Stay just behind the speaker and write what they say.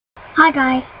Hi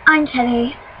guys, I'm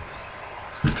Teddy,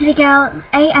 Teddy Girl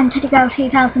 8 and Teddy Girl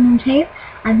 2002,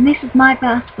 and this is my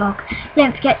first vlog.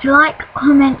 Don't forget to like,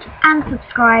 comment and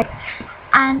subscribe,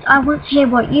 and I want to hear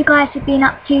what you guys have been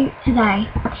up to today.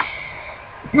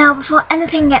 Now before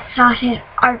anything gets started,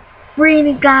 I'm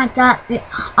really glad that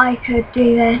I could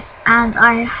do this, and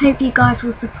I hope you guys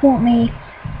will support me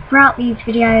throughout these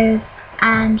videos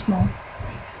and more.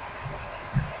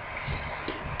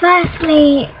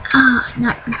 Firstly,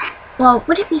 well,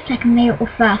 would it be secondly or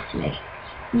firstly?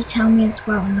 You tell me as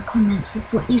well in the comments of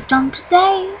what you've done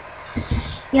today.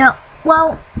 Yeah,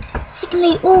 well,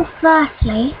 secondly or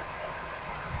firstly,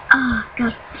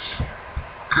 God.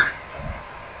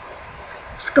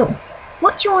 School.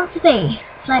 What do you want to be?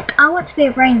 It's like, I want to be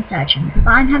a brain surgeon,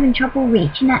 but I'm having trouble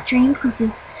reaching that dream because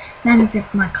of members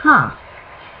of my class.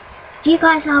 If you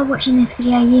guys are watching this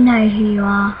video, you know who you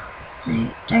are, so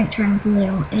don't try and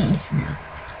belittle it now.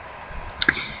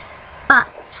 But,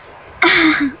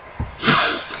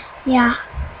 yeah,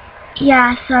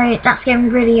 sorry, that's getting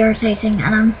really irritating,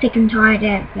 and I'm sick and tired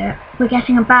of it. We're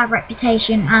getting a bad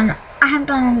reputation, and I haven't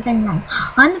done anything wrong.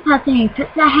 I'm the person who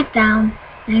puts their head down,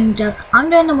 and who does, I'm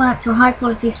doing the work to a high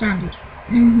quality standard.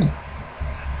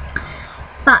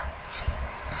 But,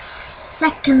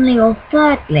 secondly or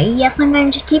thirdly, yes, I'm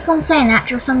going to keep on saying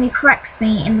that until somebody corrects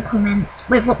me in the comments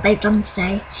with what they've done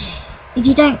today. If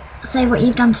you don't say what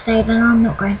you've done today, then I'm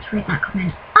not going to read that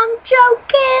comment. I'm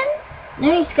joking!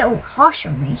 No need to get all harsh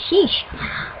on me, sheesh.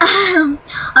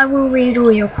 I will read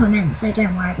all your comments, so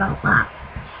don't worry about that.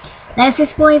 There's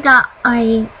this boy that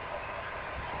I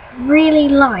really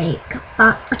like,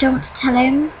 but I don't want to tell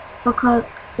him because,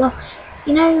 well,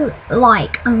 you know, I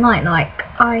like him,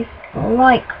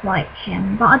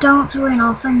 but I don't want to ruin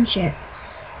our friendship,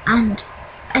 and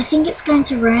I think it's going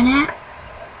to ruin it.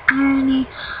 And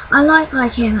I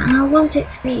like him, and I want us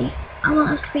to be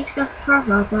together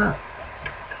forever, but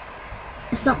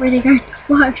it's not really going to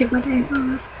work if I don't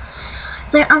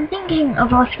ask. So I'm thinking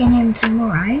of asking him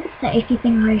tomorrow, so if you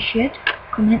think I should,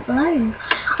 comment below.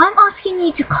 I'm asking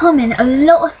you to comment a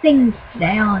lot of things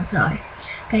today, aren't I?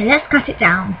 Okay, let's cut it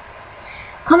down.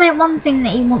 Comment one thing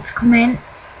that you want to comment,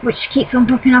 which keeps on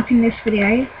popping up in this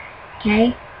video,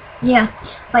 okay? Yeah,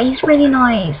 but he's really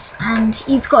nice, and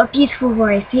he's got a beautiful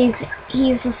voice. He's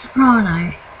a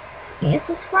soprano. He is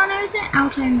a soprano, is it?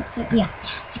 Alto? Yeah,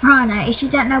 soprano. If you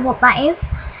don't know what that is,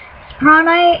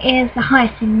 soprano is the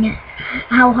highest thing,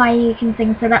 how high you can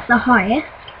sing, so that's the highest.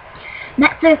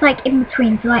 Mezzo is like in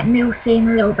between, so like middle C and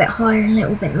a little bit higher and a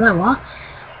little bit lower.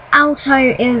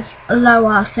 Alto is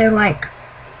lower, so like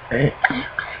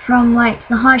from like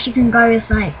the highest you can go is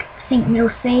like, I think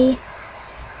middle C,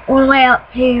 all the way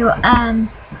up to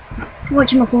all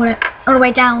the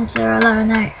way down to a lower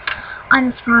note. I'm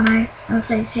a soprano,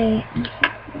 also see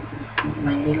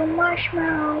my little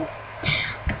marshmallow.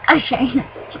 Okay,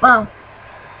 well,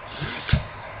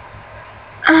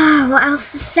 what else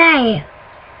to say?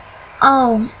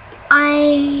 Oh,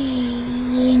 I'm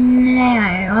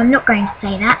not going to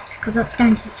say that, because that's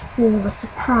going to spoil the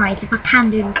surprise. If I can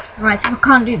do the surprise, if I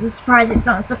can't do the surprise, it's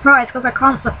not a surprise, because I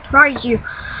can't surprise you.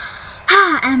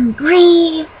 And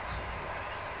breathe.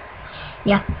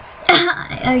 Yeah.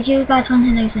 You guys want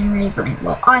to know something really funny?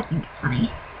 Well, I think it's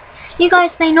funny. You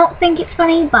guys may not think it's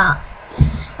funny, but,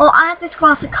 well, I have this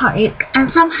glass of Coke,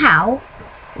 and somehow,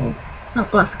 well,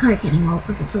 not glass of Coke anymore,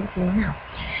 because it's all fallen out.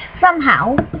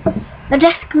 Somehow, the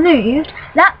desk moved,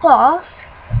 that glass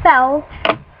fell,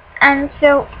 and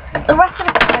spilled the rest of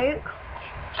the Coke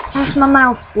onto my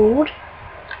mouthboard.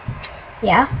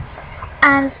 Yeah.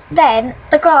 And then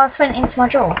the glass went into my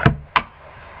jaw.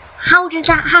 How did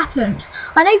that happen?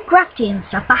 I know gravity and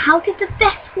stuff, but how did the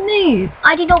desk move?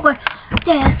 I did not go,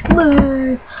 desk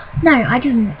move. No, I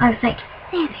didn't. I was like,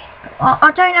 there.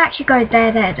 I don't actually go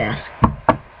there, desk.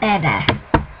 There.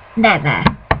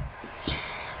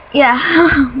 Yeah,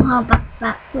 well,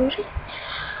 that's sorted.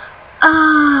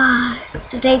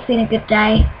 Today's been a good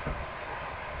day.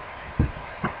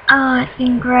 It's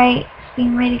been great. It's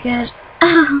been really good.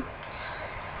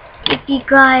 If you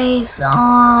guys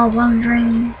are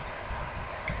wondering,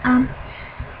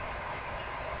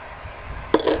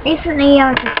 recently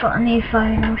I just got a new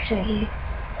phone. I'll show you.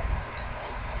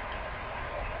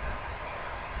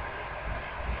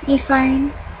 New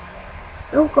phone.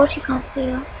 Oh god, you can't see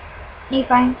that. New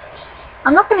phone.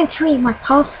 I'm not going to tell you my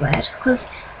password, because,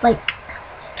 like,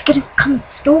 it's going to come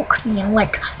stalk me and,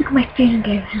 like, look at my phone and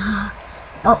go,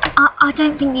 Oh, I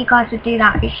don't think you guys would do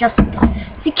that. It's just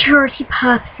security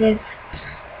purposes.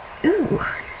 Ooh,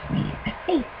 that's me, my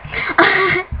face.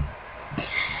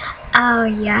 Oh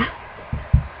yeah.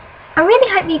 I really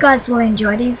hope you guys will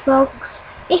enjoy these vlogs.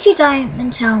 If you don't,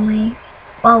 then tell me.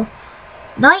 Well,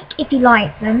 like if you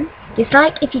like them,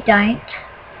 dislike if you don't,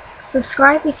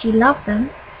 subscribe if you love them,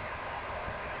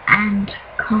 and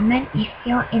comment if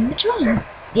you're in between.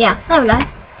 Yeah, there we go.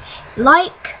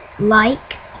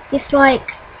 Like, dislike,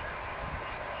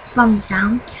 thumbs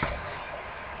down.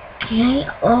 Okay,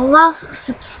 love,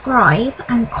 subscribe,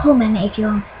 and comment if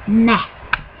you're meh.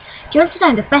 Do you want to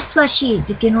know the best word to use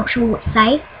if you're not sure what to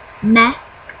say? Meh.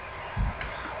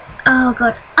 Oh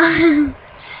god.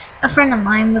 A friend of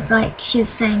mine was like, she was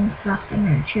saying stuff and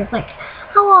then she was like,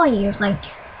 how are you? I was like,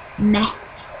 meh.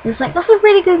 It was like, that's a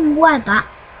really good word, that.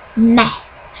 Meh.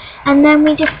 And then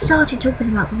we just started talking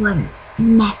about the word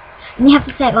meh. And you have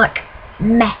to say it like,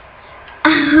 meh.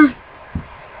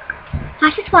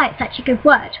 That is why it's such a good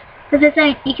word. Because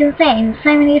you can say it in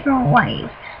so many different ways.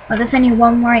 But there's only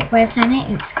one right way of saying it,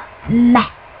 it's meh.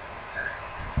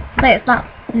 So it's not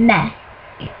meh.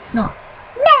 It's not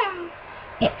meh.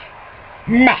 It's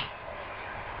meh.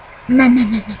 Meh, meh,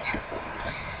 meh, meh.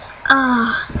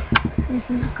 Ah, this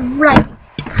is great.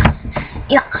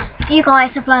 Yeah, you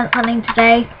guys have learned something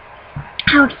today.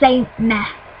 How to say meh.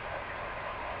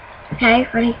 Okay,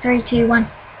 ready? 3, 2,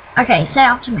 1. Okay, say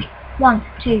after me. 1,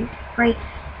 2, 3.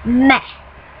 Meh.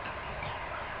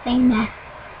 Say meh.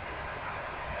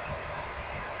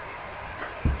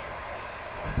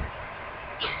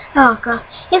 Oh god.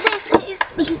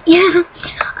 Yeah,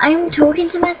 I'm talking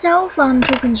to myself while I'm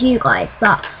talking to you guys,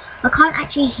 but I can't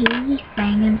actually hear you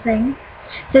saying anything.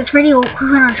 So it's really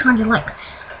awkward when I'm trying to like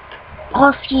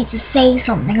ask you to say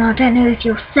something. I don't know if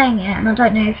you're saying it, and I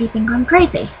don't know if you think I'm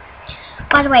crazy.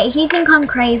 By the way, if you think I'm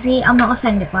crazy, I'm not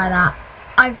offended by that.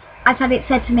 I've had it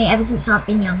said to me ever since I've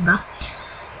been younger.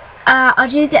 I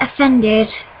do get offended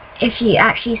if you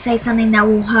actually say something that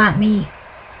will hurt me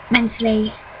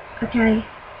mentally. Okay.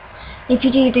 If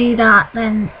you do that,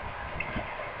 then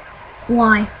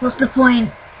why? What's the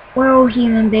point? We're all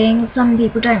human beings. Some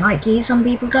people don't like you, some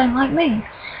people don't like me.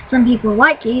 Some people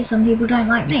like you, some people don't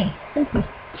like me. Simple.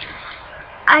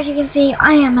 As you can see,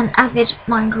 I am an avid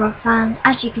Minecraft fan.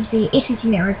 As you can see, it is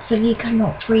mirrored, so you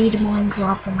cannot read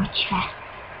Minecraft on my chest.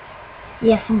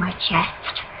 Yes, on my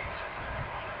chest.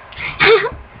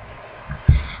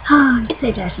 Oh, it's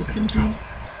so dirty sometimes.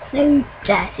 So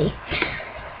dirty.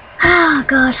 Oh,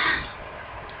 God.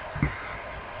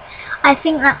 I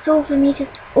think that's all for me to...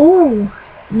 Oh,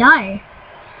 no.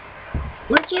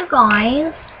 Would you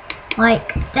guys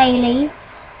like daily,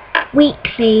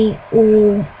 weekly,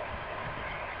 or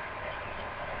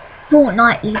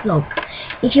fortnightly vlog?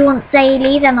 If you want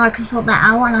daily, then I can sort that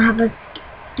out and I have a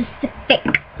specific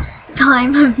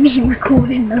time of me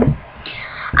recording them.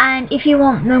 And if you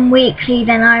want them weekly,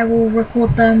 then I will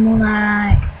record them on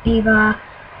either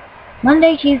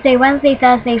Monday, Tuesday, Wednesday,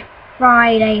 Thursday,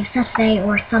 Friday, Saturday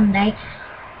or Sunday.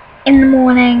 In the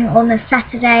morning on a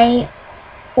Saturday,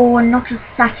 or not a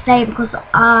Saturday because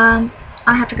I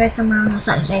have to go somewhere on a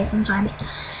Saturday sometimes.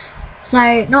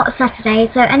 So not a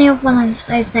Saturday, so any of one of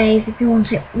those days. If you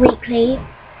want it weekly,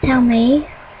 tell me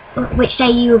which day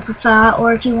you would prefer,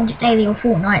 or if you want it daily or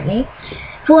fortnightly.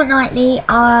 Fortnightly,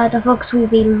 the vlogs will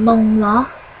be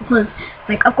longer because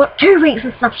like I've got 2 weeks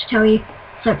of stuff to tell you.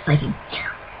 So exciting.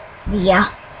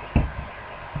 Yeah.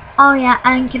 Oh yeah,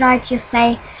 and could I just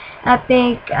say a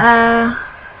big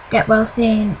get well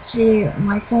soon to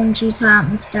my form tutor,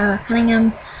 Mr.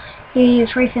 Cunningham,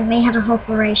 who's recently had an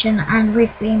operation and we've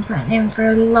been putting in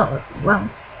for a lot of, well,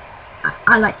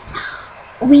 I like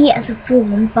we as a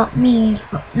form, but me,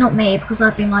 not me, because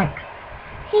I've been like,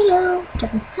 hello,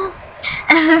 different stuff.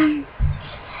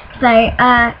 So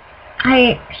I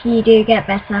hope you do get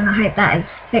better, and I hope that has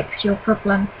fixed your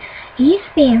problem. He used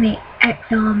to be in the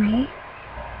ex-army.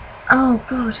 Oh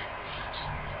god.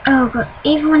 Oh god.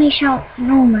 Even when he shouts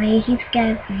normally, he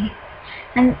scares me.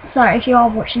 And sorry if you are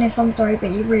watching this, I'm sorry,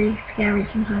 but you're really scary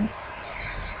sometimes.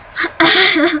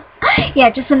 Yeah,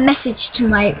 just a message to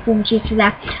my form tutor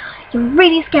there. You're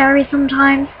really scary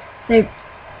sometimes, so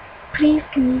please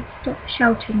can you stop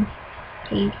shouting,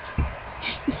 please?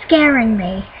 You're scaring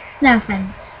me. No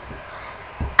offense.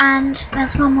 And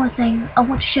there's one more thing. I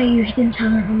want to show you a hidden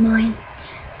talent of mine.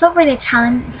 It's not really a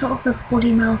talent, it's sort of a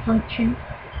body malfunction.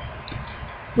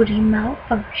 Body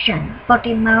malfunction.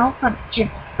 Body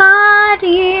malfunction.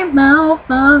 Body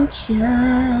malfunction.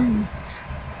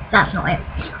 That's not it.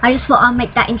 I just thought I'd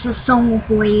make that into a song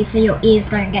for you so your ears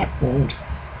don't get bored.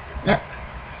 Look.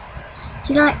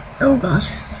 Do you like... Oh god.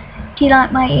 Do you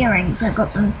like my earrings? I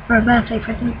got them for a birthday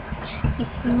present.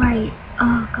 It's great.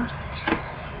 Oh god.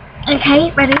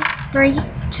 Okay, ready? 3,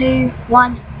 2,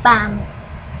 1, bam.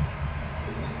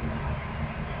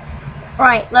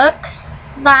 Right, look.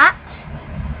 That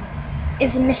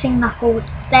is a missing knuckles.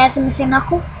 there's a missing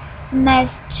knuckle, and there's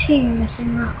 2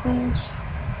 missing knuckles.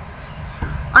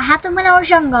 I had them when I was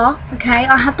younger, okay?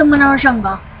 I had them when I was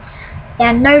younger.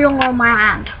 They're no longer on my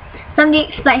hand. Somebody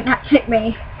explain that to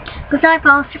me. Because I've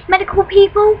asked medical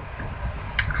people,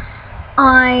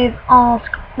 I've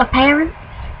asked my parents,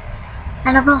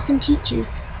 and I've asked some teachers.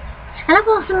 And I've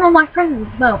asked some of my friends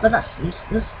as well, but that's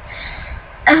useless.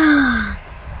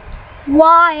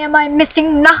 Why am I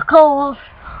missing knuckles?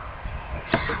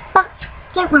 But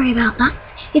don't worry about that.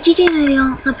 If you do know the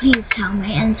answer, please tell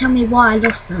me, and tell me why I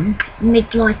lost them.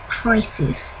 Midlife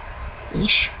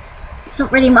crisis-ish. It's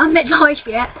not really my midlife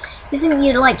yet. Isn't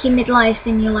it like your midlife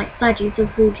in your like 30s or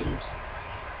 40s?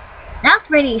 That's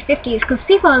really 50s, because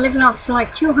people are living up to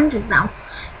like 200 now.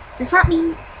 Does that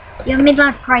mean your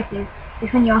midlife crisis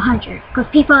is when you're 100? Because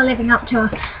people are living up to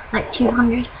like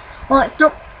 200. Well, it's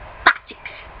not that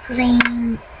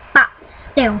extreme, but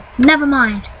still, never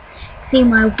mind. See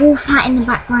my wolf hat in the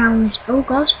background. Oh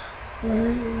god.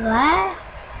 There.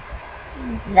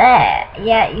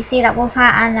 Yeah, you see that wolf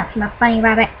hat, and that's my bunny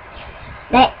rabbit.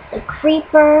 That's a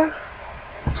creeper.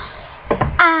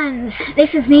 And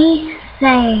this is me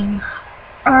saying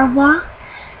au revoir.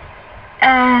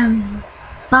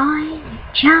 Bye.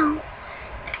 Ciao.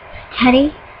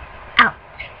 Teddy.